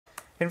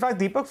In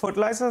fact, Deepak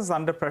Fertilisers is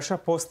under pressure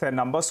post their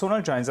numbers.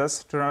 Sonal joins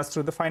us to run us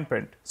through the fine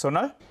print.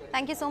 Sonal?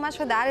 Thank you so much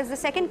for that. It's the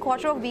second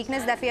quarter of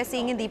weakness that we are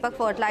seeing in Deepak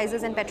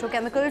Fertilisers and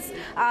Petrochemicals,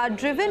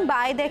 driven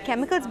by their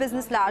chemicals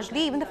business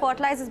largely. Even the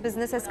fertilizers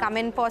business has come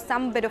in for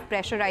some bit of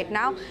pressure right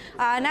now.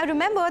 Now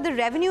remember, the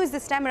revenues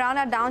this time around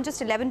are down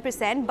just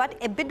 11%, but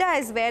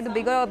EBITDA is where the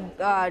bigger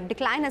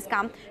decline has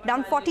come,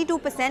 down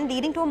 42%,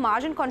 leading to a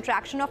margin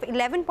contraction of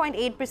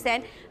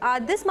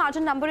 11.8%. This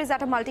margin number is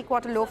at a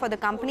multi-quarter low for the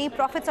company.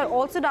 Profits are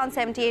also down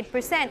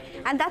 78%,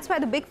 and that's why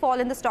the big fall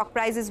in the stock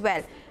price as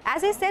well.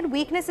 As I said,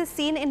 weakness is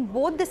seen in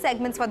both the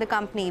segments for the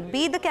company,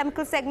 be it the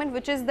chemical segment,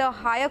 which is the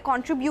higher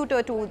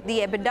contributor to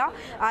the EBITDA.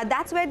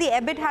 That's where the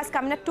EBIT has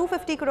come in at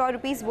 250 crore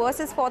rupees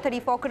versus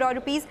 434 crore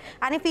rupees.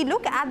 And if we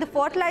look at the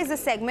fertilizer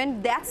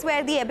segment, that's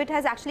where the EBIT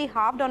has actually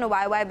halved on a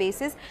YoY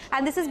basis.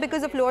 And this is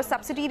because of lower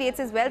subsidy rates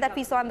as well that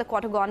we saw in the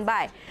quarter gone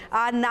by.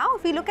 Now,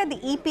 if we look at the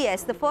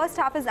EPS, the first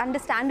half is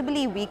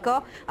understandably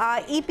weaker.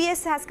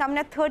 EPS has come in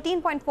at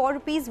 13.4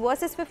 rupees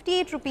versus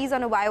 58 rupees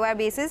on a YoY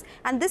basis.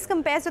 And this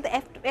compares with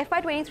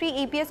FY23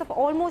 EPS of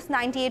almost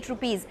 98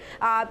 rupees.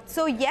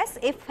 So yes,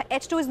 if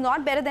H2 is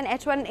not better than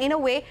H1 in a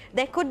way,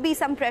 there could be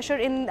some pressure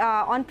in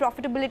on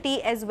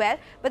profitability as well.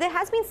 But there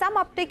has been some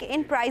uptick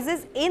in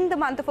prices in the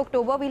month of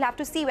October. We'll have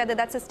to see whether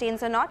that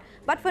sustains or not.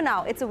 But for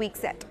now, it's a weak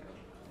set.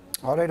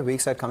 All right, a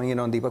weak set coming in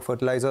on Deepak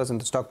Fertilisers, and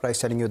the stock price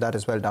telling you that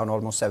as well, down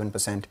almost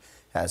 7%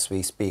 as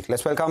we speak.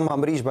 Let's welcome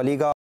Amrish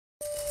Baliga.